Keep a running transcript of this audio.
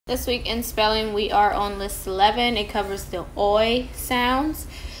This week in spelling, we are on list 11. It covers the oi sounds.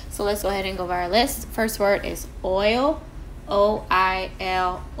 So let's go ahead and go over our list. First word is oil,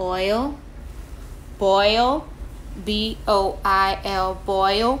 O-I-L, oil. Boil, B-O-I-L,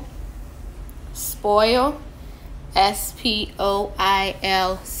 boil. Spoil, S-P-O-I-L,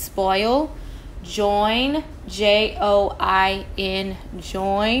 spoil. Join, J-O-I-N,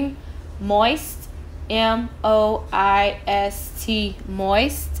 join. Moist, M-O-I-S-T,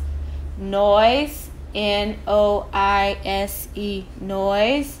 moist. Noise, N-O-I-S-E,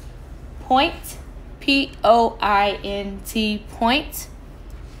 noise. Point, P-O-I-N-T, point.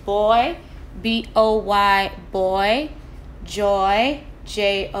 Boy, B-O-Y, boy. Joy,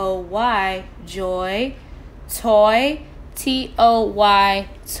 J-O-Y, joy. Toy, T-O-Y,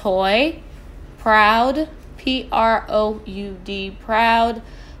 toy. Proud, P-R-O-U-D, proud.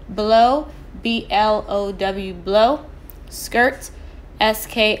 Blow, B-L-O-W, blow. Skirt,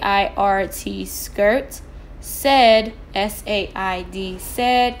 S-K-I-R-T, skirt. Said, S-A-I-D,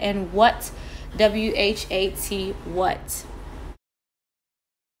 said. And what, W-H-A-T, what.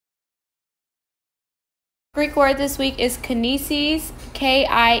 Greek word this week is kinesis,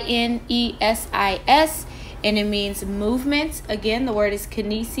 K-I-N-E-S-I-S, and it means movement. Again, the word is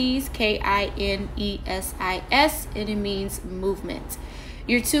kinesis, K-I-N-E-S-I-S, and it means movement.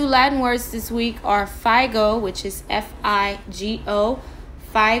 Your two Latin words this week are figo, which is F-I-G-O,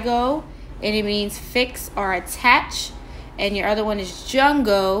 figo, and it means fix or attach. And your other one is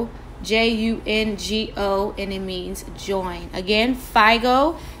jungo, J-U-N-G-O, and it means join. Again,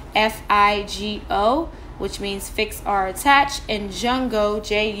 figo, F-I-G-O, which means fix or attach, and jungo,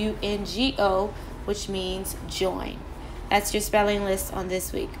 J-U-N-G-O, which means join. That's your spelling list on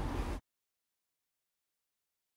this week.